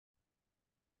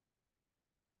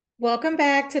Welcome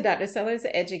back to Dr. Sellers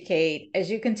Educate. As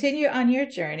you continue on your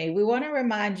journey, we want to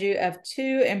remind you of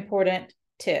two important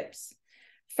tips.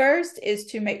 First is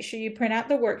to make sure you print out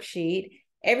the worksheet.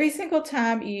 Every single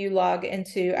time you log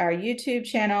into our YouTube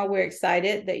channel, we're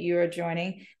excited that you are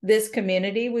joining this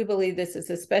community. We believe this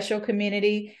is a special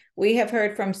community. We have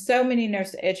heard from so many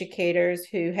nurse educators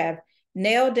who have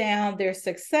nailed down their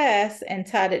success and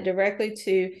tied it directly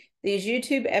to these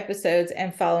YouTube episodes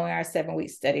and following our 7-week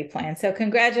study plan. So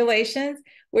congratulations.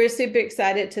 We're super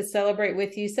excited to celebrate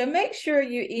with you. So make sure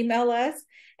you email us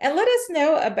and let us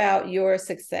know about your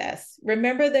success.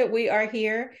 Remember that we are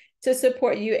here to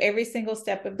support you every single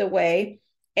step of the way.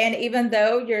 And even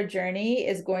though your journey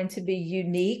is going to be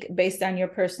unique based on your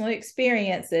personal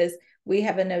experiences, we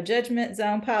have a no judgment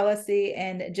zone policy,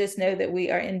 and just know that we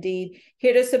are indeed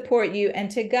here to support you and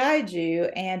to guide you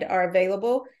and are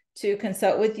available to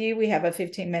consult with you. We have a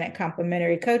 15-minute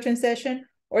complimentary coaching session,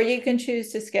 or you can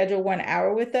choose to schedule 1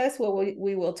 hour with us where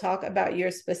we will talk about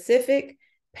your specific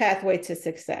pathway to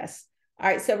success. All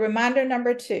right, so reminder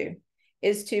number 2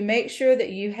 is to make sure that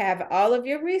you have all of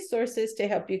your resources to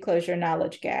help you close your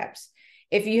knowledge gaps.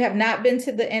 If you have not been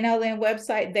to the NLN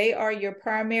website, they are your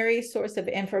primary source of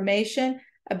information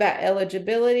about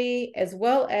eligibility, as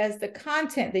well as the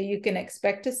content that you can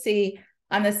expect to see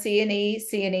on the CNE,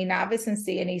 CNE Novice, and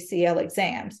CNE CL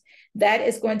exams. That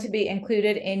is going to be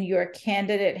included in your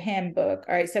candidate handbook.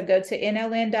 All right, so go to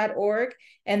nln.org,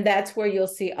 and that's where you'll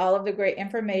see all of the great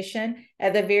information.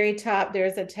 At the very top,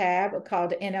 there's a tab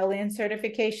called NLN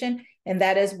Certification, and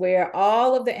that is where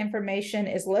all of the information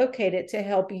is located to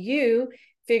help you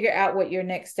figure out what your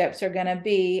next steps are going to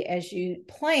be as you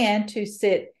plan to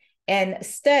sit and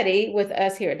study with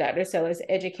us here at Dr. Sellers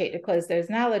Educate to close those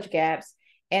knowledge gaps.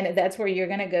 And that's where you're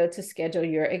going to go to schedule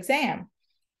your exam.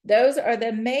 Those are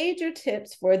the major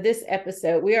tips for this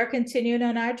episode. We are continuing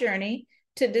on our journey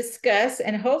to discuss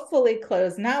and hopefully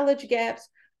close knowledge gaps,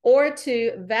 or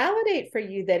to validate for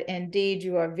you that indeed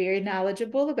you are very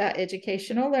knowledgeable about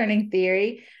educational learning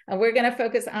theory. And we're going to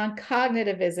focus on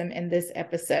cognitivism in this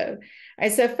episode. All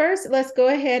right, so first, let's go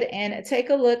ahead and take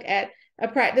a look at a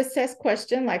practice test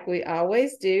question like we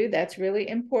always do. That's really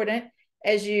important.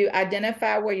 As you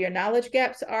identify where your knowledge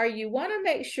gaps are, you want to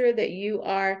make sure that you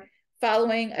are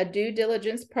following a due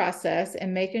diligence process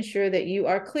and making sure that you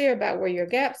are clear about where your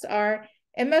gaps are.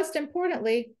 And most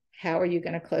importantly, how are you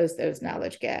going to close those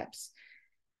knowledge gaps?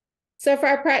 So for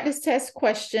our practice test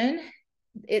question,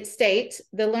 it states,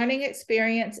 the learning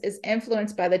experience is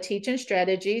influenced by the teaching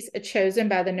strategies chosen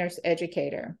by the nurse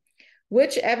educator.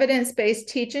 Which evidence-based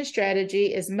teaching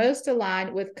strategy is most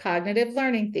aligned with cognitive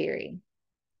learning theory?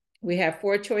 We have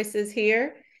 4 choices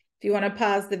here. If you want to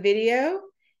pause the video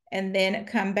and then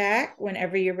come back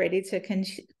whenever you're ready to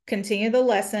continue the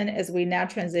lesson, as we now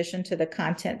transition to the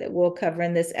content that we'll cover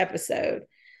in this episode.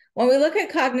 When we look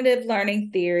at cognitive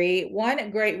learning theory, one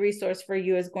great resource for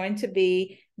you is going to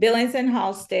be Billings and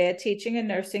Halstead, Teaching and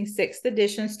Nursing, 6th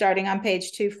edition, starting on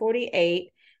page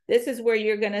 248. This is where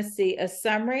you're going to see a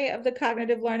summary of the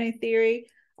cognitive learning theory,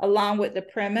 along with the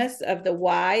premise of the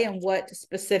why and what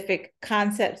specific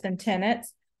concepts and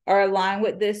tenets are aligned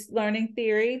with this learning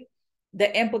theory.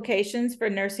 The implications for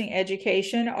nursing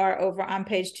education are over on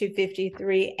page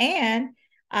 253, and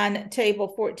on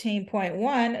table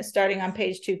 14.1, starting on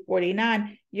page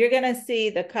 249, you're going to see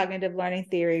the cognitive learning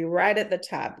theory right at the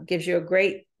top. It gives you a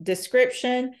great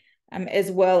description,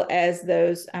 as well as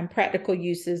those practical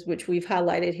uses, which we've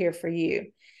highlighted here for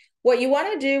you. What you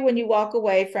want to do when you walk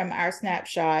away from our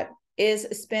snapshot is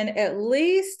spend at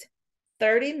least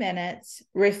 30 minutes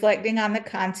reflecting on the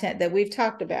content that we've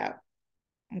talked about.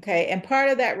 Okay, and part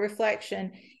of that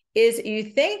reflection is you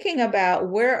thinking about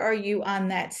where are you on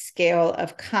that scale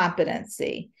of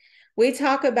competency. We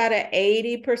talk about an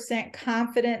 80%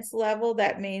 confidence level.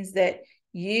 That means that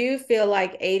you feel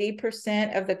like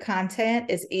 80% of the content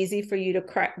is easy for you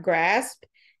to grasp.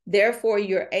 Therefore,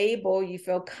 you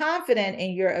feel confident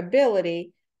in your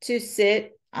ability to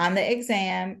sit on the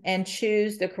exam and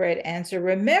choose the correct answer.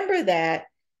 Remember that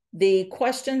the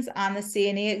questions on the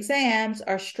CNE exams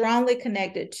are strongly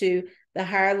connected to the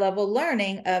higher level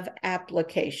learning of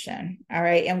application. All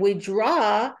right. And we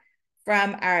draw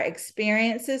from our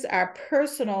experiences, our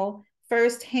personal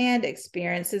firsthand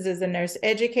experiences as a nurse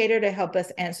educator to help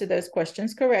us answer those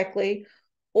questions correctly,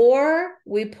 or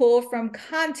we pull from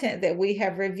content that we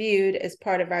have reviewed as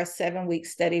part of our 7-week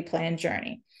study plan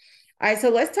journey. All right, so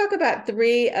let's talk about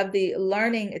 3 of the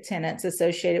learning tenets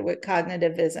associated with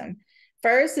cognitivism.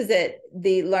 First is that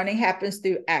the learning happens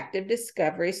through active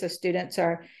discovery. So students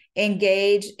are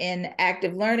engaged in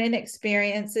active learning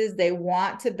experiences. They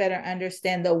want to better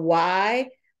understand the why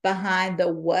behind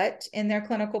the what in their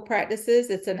clinical practices.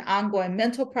 It's an ongoing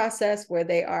mental process where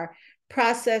they are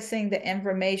processing the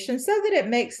information so that it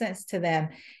makes sense to them.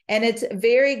 And it's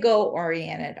very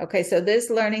goal-oriented. Okay, so this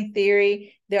learning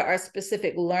theory, there are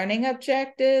specific learning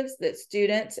objectives that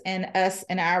students and us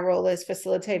in our role as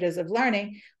facilitators of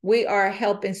learning, we are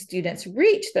helping students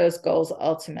reach those goals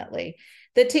ultimately.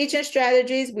 The teaching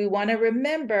strategies, we want to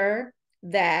remember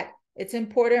that it's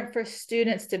important for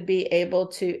students to be able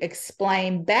to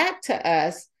explain back to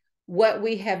us what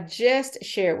we have just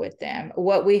shared with them,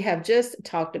 what we have just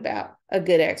talked about. A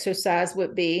good exercise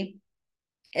would be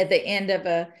at the end of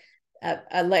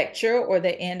a lecture or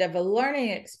the end of a learning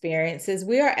experience is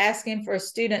we are asking for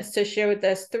students to share with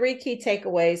us 3 key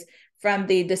takeaways from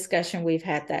the discussion we've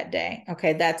had that day.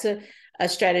 Okay, that's a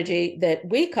strategy that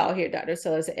we call here, Dr.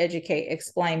 Sellers, educate,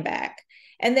 explain back.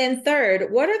 And then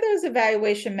third, what are those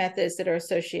evaluation methods that are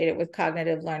associated with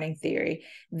cognitive learning theory?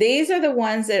 These are the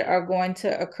ones that are going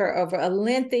to occur over a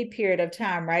lengthy period of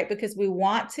time, right? Because we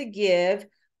want to give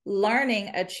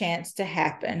learning a chance to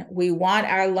happen. We want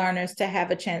our learners to have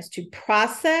a chance to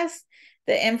process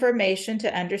the information,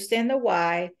 to understand the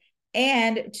why,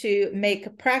 and to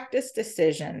make practice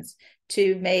decisions,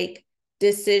 to make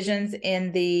decisions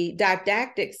in the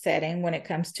didactic setting when it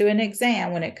comes to an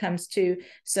exam, when it comes to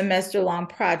semester-long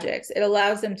projects. It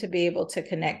allows them to be able to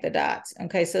connect the dots.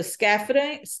 Okay, so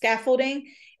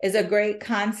scaffolding is a great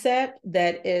concept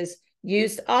that is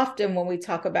used often when we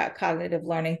talk about cognitive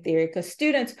learning theory, because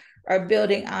students are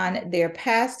building on their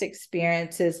past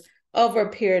experiences over a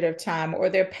period of time or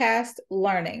their past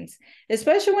learnings,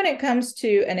 especially when it comes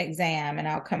to an exam. And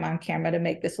I'll come on camera to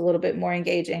make this a little bit more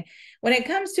engaging. When it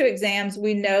comes to exams,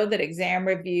 we know that exam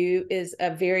review is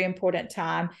a very important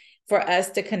time for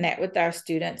us to connect with our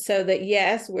students so that,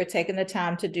 yes, we're taking the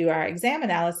time to do our exam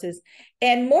analysis.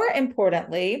 And more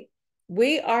importantly,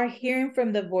 we are hearing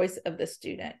from the voice of the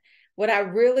student. What I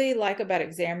really like about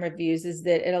exam reviews is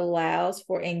that it allows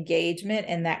for engagement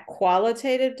in that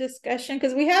qualitative discussion,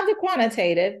 because we have the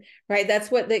quantitative, right?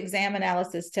 That's what the exam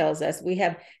analysis tells us. We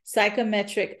have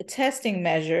psychometric testing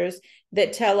measures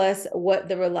that tell us what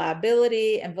the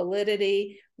reliability and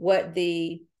validity, what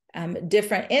the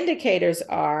different indicators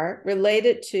are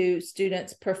related to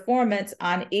students' performance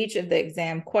on each of the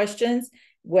exam questions.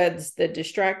 Was the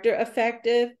distractor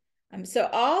effective? So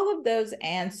all of those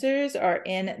answers are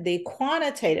in the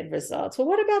quantitative results. Well,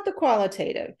 what about the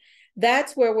qualitative?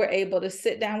 That's where we're able to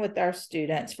sit down with our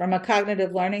students from a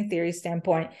cognitive learning theory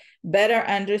standpoint, better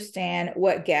understand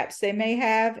what gaps they may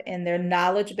have in their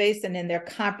knowledge base and in their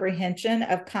comprehension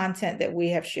of content that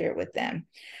we have shared with them.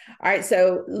 All right,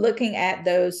 so looking at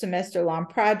those semester-long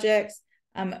projects,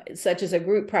 such as a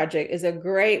group project, is a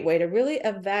great way to really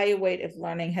evaluate if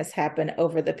learning has happened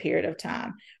over the period of time.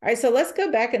 All right, so let's go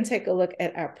back and take a look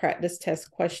at our practice test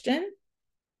question.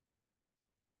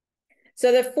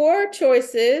 So the 4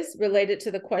 choices related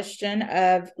to the question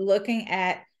of looking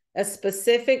at a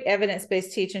specific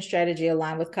evidence-based teaching strategy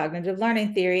aligned with cognitive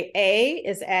learning theory. A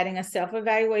is adding a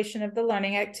self-evaluation of the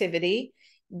learning activity.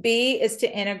 B is to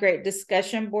integrate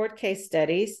discussion board case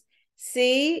studies.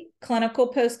 C, clinical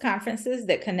post-conferences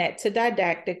that connect to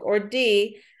didactic. Or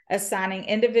D, assigning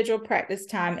individual practice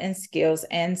time and skills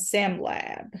and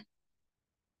SimLab. All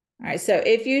right, so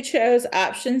if you chose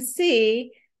option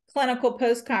C, clinical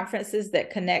post-conferences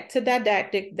that connect to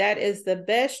didactic, that is the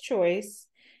best choice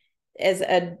as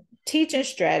a teaching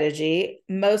strategy,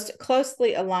 most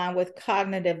closely aligned with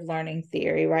cognitive learning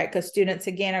theory, right? Because students,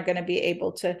 again, are going to be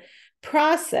able to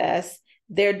process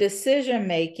their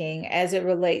decision-making as it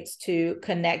relates to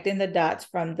connecting the dots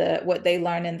from what they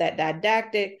learn in that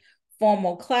didactic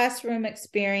formal classroom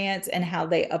experience and how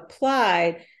they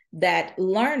applied that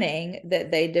learning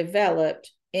that they developed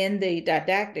in the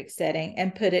didactic setting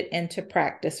and put it into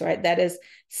practice, right? That is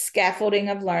scaffolding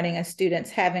of learning, and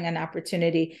students having an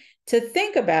opportunity to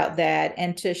think about that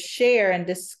and to share and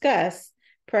discuss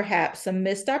perhaps some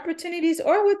missed opportunities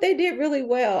or what they did really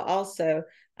well also.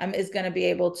 Is going to be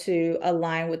able to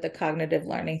align with the cognitive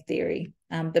learning theory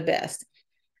the best.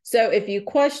 So if you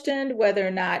questioned whether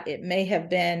or not it may have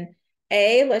been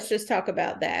A, let's just talk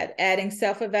about that, adding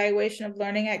self-evaluation of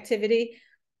learning activity.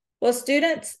 Well,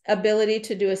 students' ability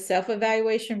to do a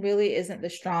self-evaluation really isn't the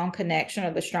strong connection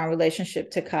or the strong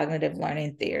relationship to cognitive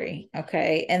learning theory,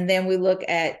 okay? And then we look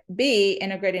at B,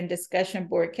 integrating discussion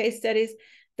board case studies.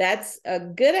 That's a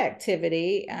good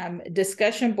activity.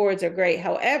 Discussion boards are great.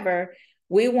 However,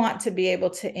 we want to be able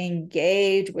to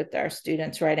engage with our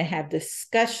students, right, and have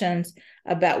discussions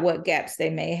about what gaps they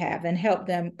may have and help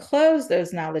them close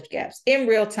those knowledge gaps in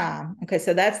real time. Okay,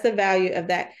 so that's the value of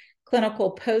that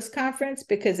clinical post-conference,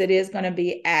 because it is going to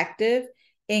be active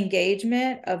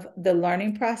engagement of the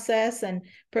learning process and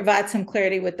provide some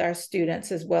clarity with our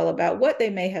students as well about what they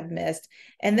may have missed.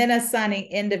 And then assigning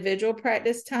individual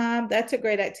practice time. That's a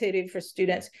great activity for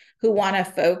students who want to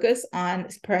focus on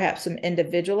perhaps some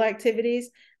individual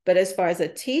activities. But as far as a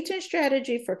teaching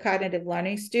strategy for cognitive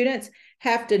learning, students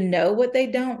have to know what they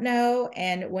don't know.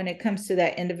 And when it comes to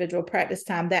that individual practice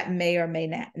time, that may or may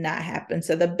not happen.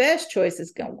 So the best choice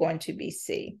is going to be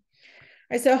C.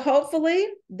 All right, so hopefully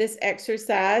this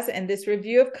exercise and this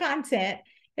review of content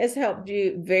has helped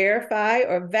you verify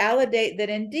or validate that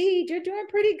indeed you're doing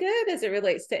pretty good as it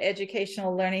relates to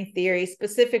educational learning theory,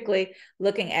 specifically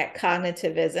looking at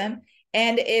cognitivism.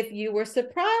 And if you were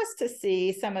surprised to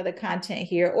see some of the content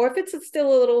here, or if it's still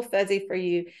a little fuzzy for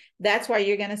you, that's why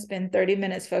you're going to spend 30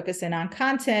 minutes focusing on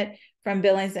content from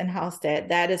Billings and Halstead.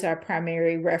 That is our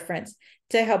primary reference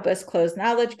to help us close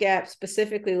knowledge gaps,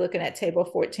 specifically looking at table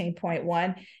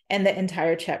 14.1 and the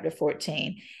entire chapter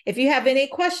 14. If you have any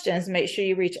questions, make sure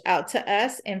you reach out to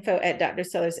us.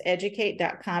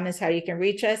 info@drsellerseducate.com is how you can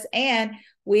reach us. And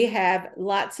we have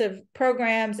lots of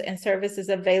programs and services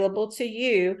available to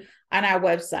you on our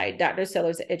website,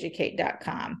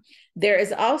 drsellerseducate.com. There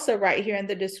is also right here in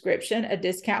the description a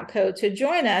discount code to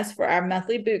join us for our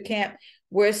monthly boot camp.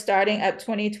 We're starting up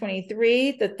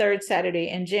 2023, the third Saturday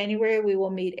in January. We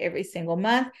will meet every single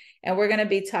month, and we're going to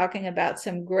be talking about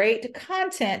some great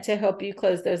content to help you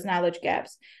close those knowledge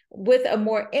gaps with a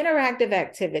more interactive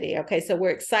activity. Okay, so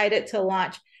we're excited to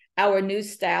launch our new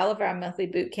style of our monthly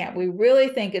boot camp. We really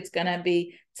think it's going to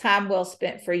be time well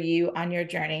spent for you on your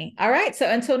journey. All right, so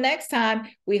until next time,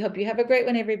 we hope you have a great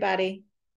one, everybody.